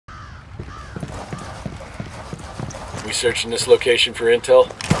We searching this location for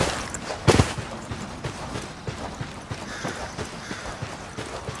intel?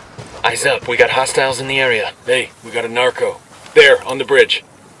 Eyes up, we got hostiles in the area. Hey, we got a narco. There, on the bridge.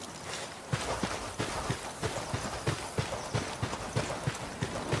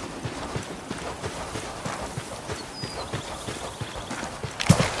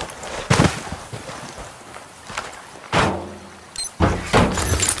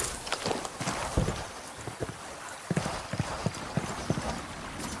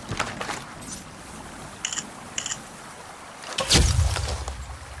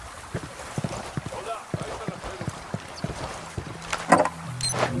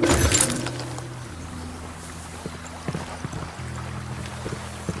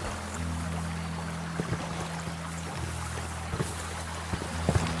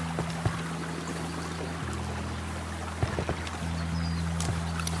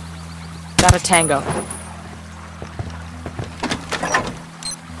 Got a tango.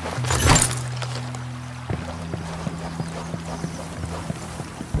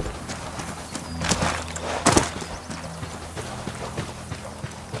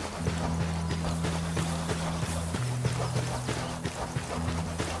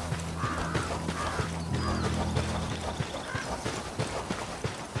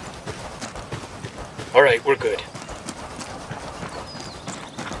 All right, we're good.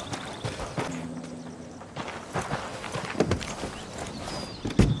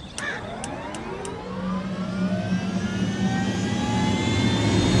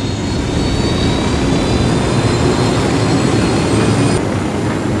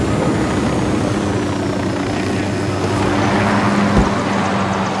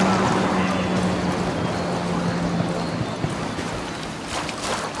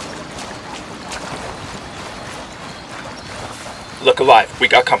 Look alive, we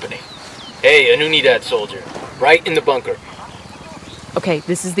got company. Hey, an Unidad soldier. Right in the bunker. Okay,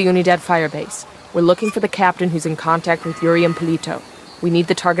 this is the Unidad firebase. We're looking for the captain who's in contact with Yuri and Polito. We need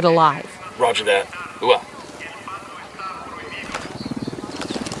the target alive. Roger that. Well.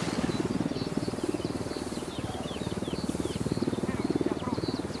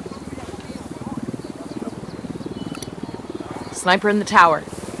 Sniper in the tower.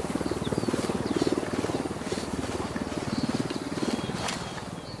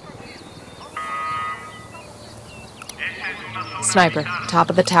 Sniper, top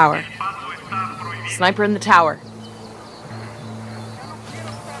of the tower. Sniper in the tower.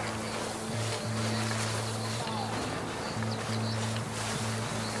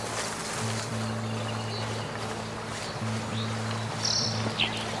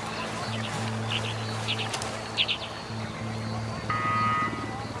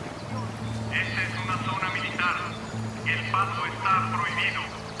 Esta es una zona militar. El paso está prohibido.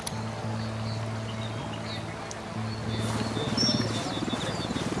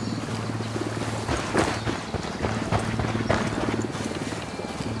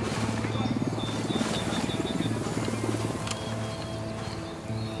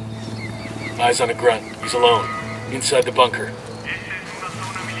 Eyes on a grunt. He's alone. Inside the bunker. Esta es una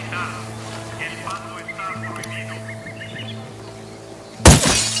zona militar. El paso está prohibido.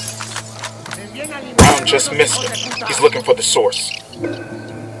 Brown just missed him. He's looking for the source.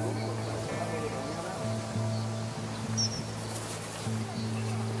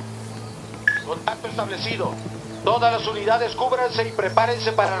 Contacto establecido. Todas las unidades cúbranse y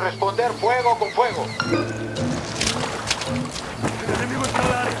prepárense para responder fuego con fuego. El enemigo está en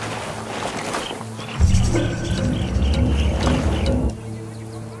el área.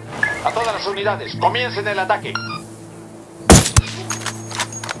 A todas las unidades, comiencen el ataque.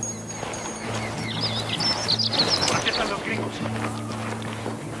 Por aquí están los gringos.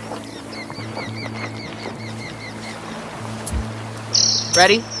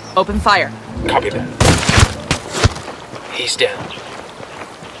 Ready? Open fire. Copy that. He's down.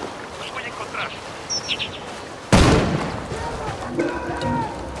 Los voy a encontrar.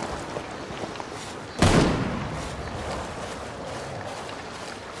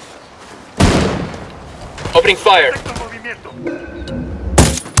 Opening fire. Detecto movimiento.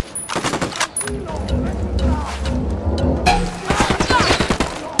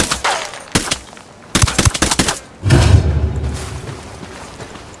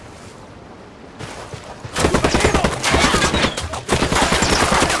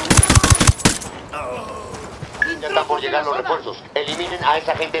 Ya están por llegar los refuerzos. Eliminen a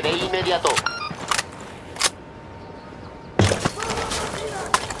esa gente de inmediato.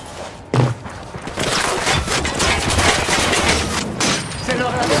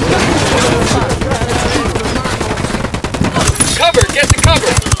 Cover! Get the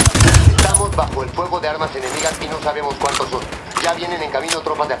cover! Estamos bajo el fuego de armas enemigas y no sabemos cuántos son. Ya vienen en camino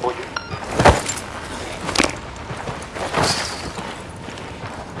tropas de apoyo.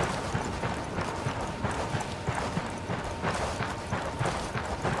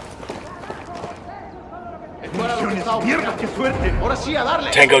 ¡Mierda, qué suerte! ¡Ahora sí, a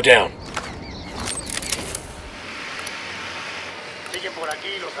darle! Tango down. Siguen por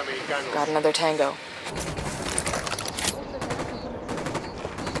aquí los americanos. Got another tango.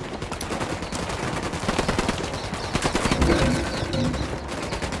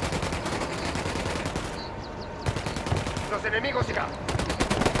 Los enemigos acá.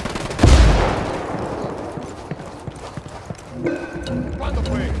 ¿Cuándo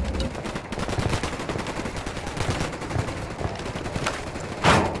fue?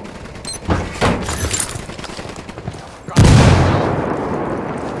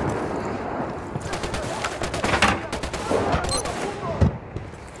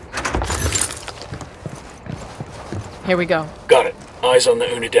 Here we go. Got it. Eyes on the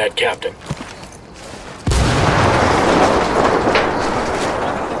Unidad captain.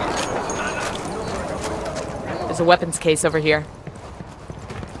 There's a weapons case over here.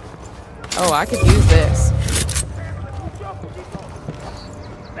 Oh, I could use this.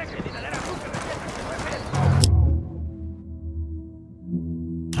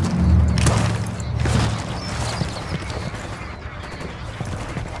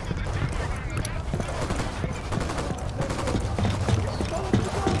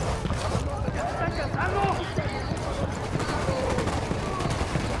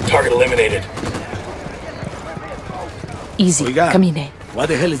 Target eliminated. Easy. Oiga. Camine. What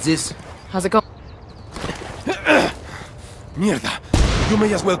the hell is this? How's it going? Mierda. You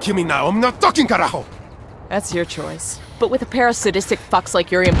may as well kill me now. I'm not talking, carajo! That's your choice. But with a pair of sadistic fucks like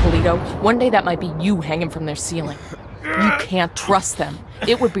Yuri and Polito, one day that might be you hanging from their ceiling. You can't trust them.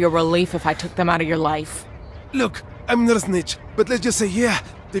 It would be a relief if I took them out of your life. Look, I'm not a snitch, but let's just say, yeah,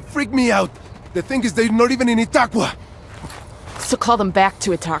 they freak me out. The thing is, they're not even in Itaqua. So call them back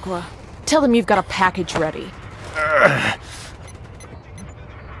to Itaqua. Tell them you've got a package ready.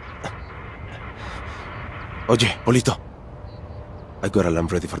 Oye, Polito. I got a lamb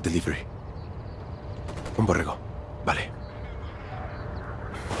ready for delivery. Un borrego. Vale.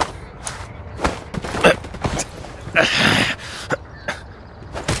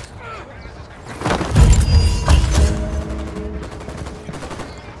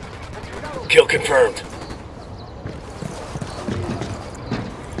 Kill confirmed.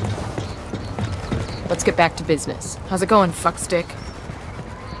 Let's get back to business. How's it going, fuckstick?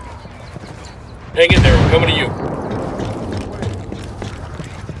 Hang in there, I'm coming to you.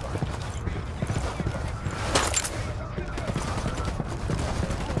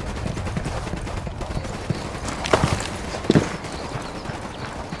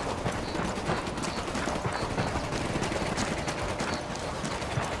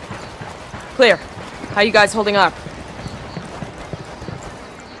 Clear. How you guys holding up?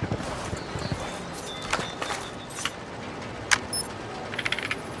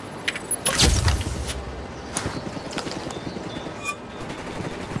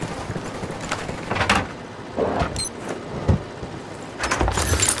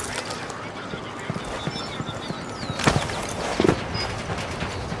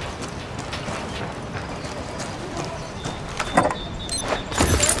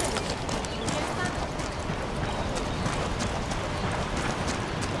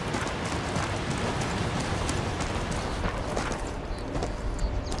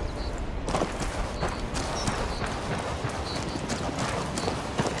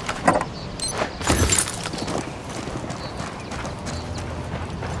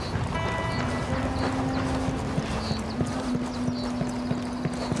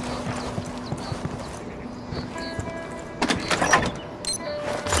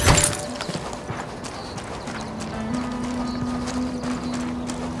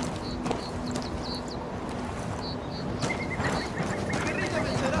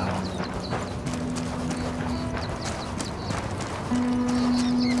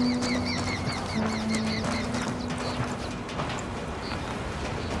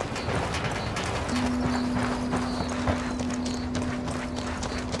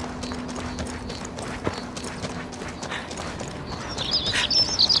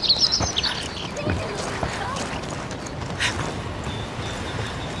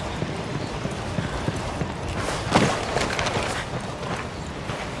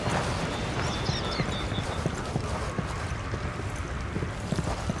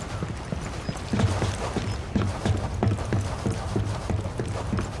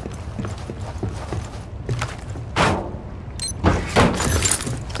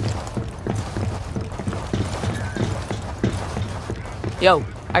 Yo,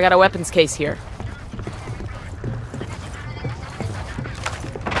 I got a weapons case here.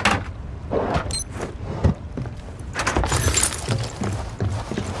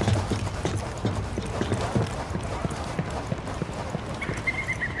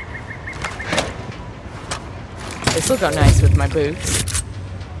 This'll go nice with my boots.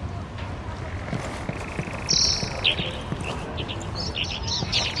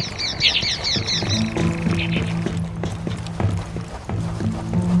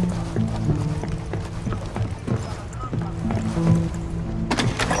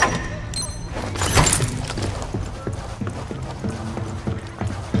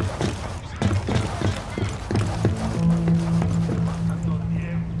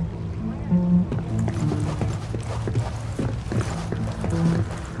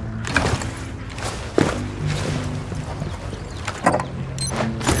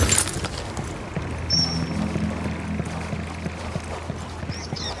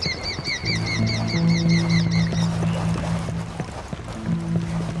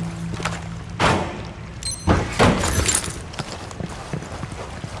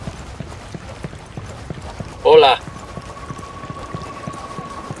 Hola.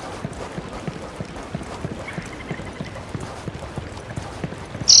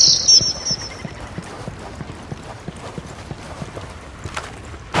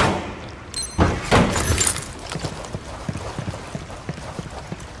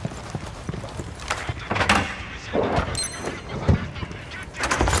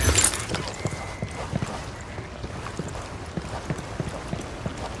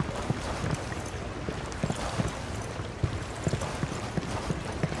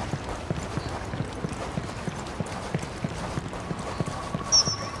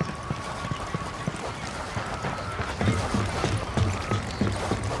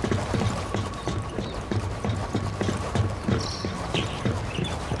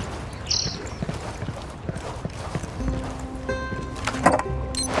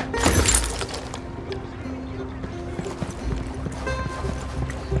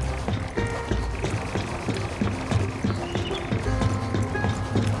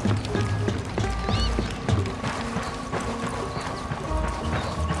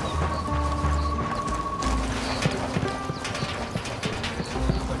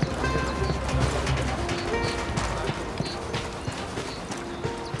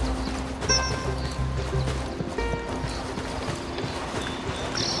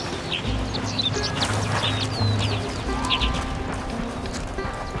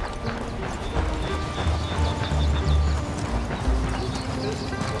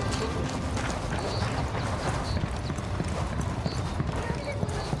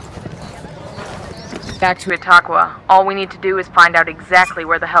 Back to Itaqua. All we need to do is find out exactly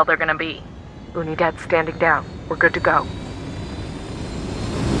where the hell they're gonna be. Unidad's standing down. We're good to go.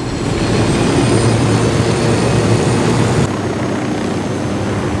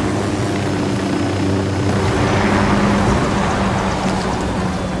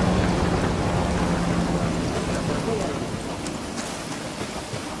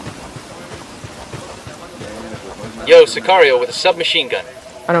 Yo, Sicario with a submachine gun.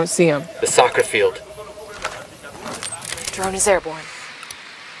 I don't see him. The soccer field. Drone is airborne.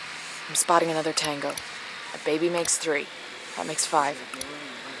 I'm spotting another tango. A baby makes 3. That makes 5.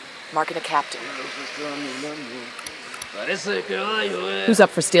 Marking a captain. Who's up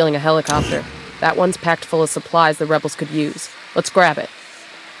for stealing a helicopter? That one's packed full of supplies the rebels could use. Let's grab it.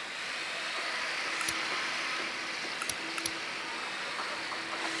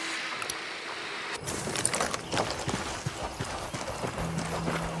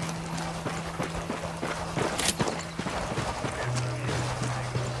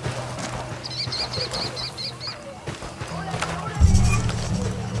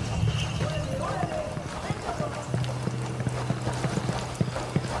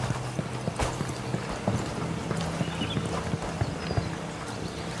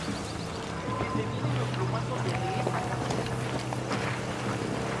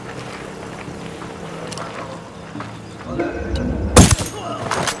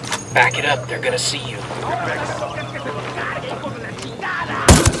 Back it up, they're gonna see you.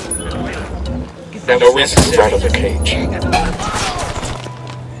 No risk to rattle the cage.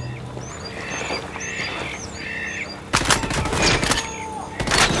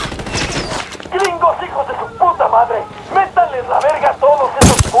 ¡Gringos, hijos de su puta madre! ¡Métanles la verga a todos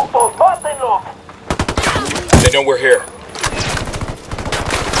esos putos! ¡Mátenlos! They know we're here.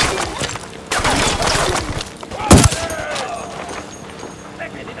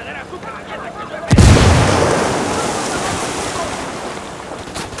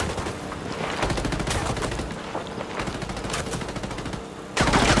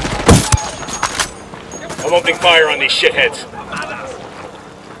 I'm opening fire on these shitheads.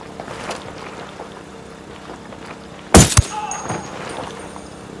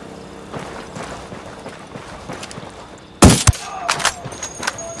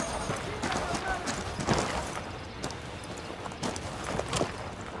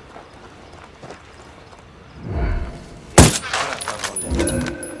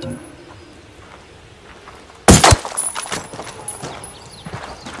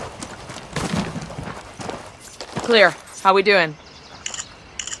 Clear. How we doing?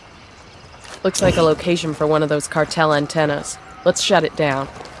 Looks like a location for one of those cartel antennas. Let's shut it down.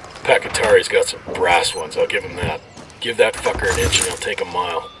 Pakatari's got some brass ones, I'll give him that. Give that fucker an inch and he'll take a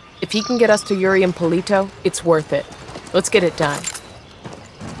mile. If he can get us to Yuri and Polito, it's worth it. Let's get it done.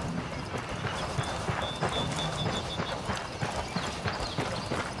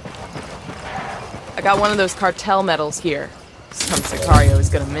 I got one of those cartel medals here. Some Sicario is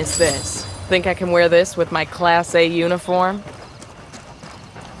gonna miss this. Think I can wear this with my Class A uniform?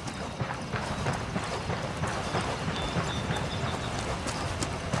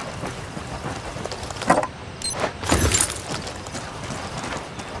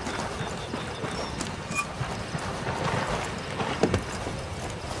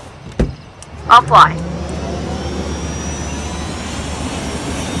 I'll fly.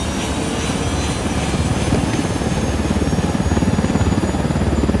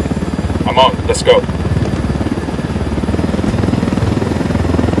 I'm on. Let's go.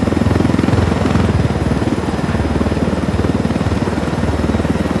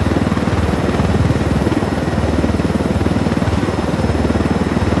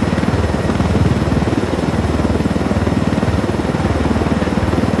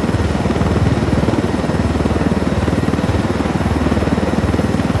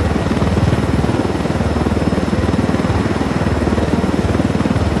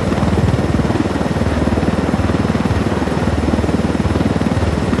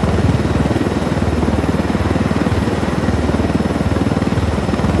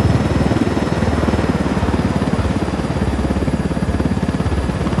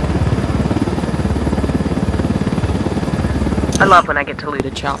 I love when I get to loot a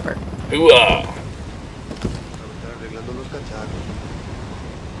chopper. Hooah! Arreglando los cacharros.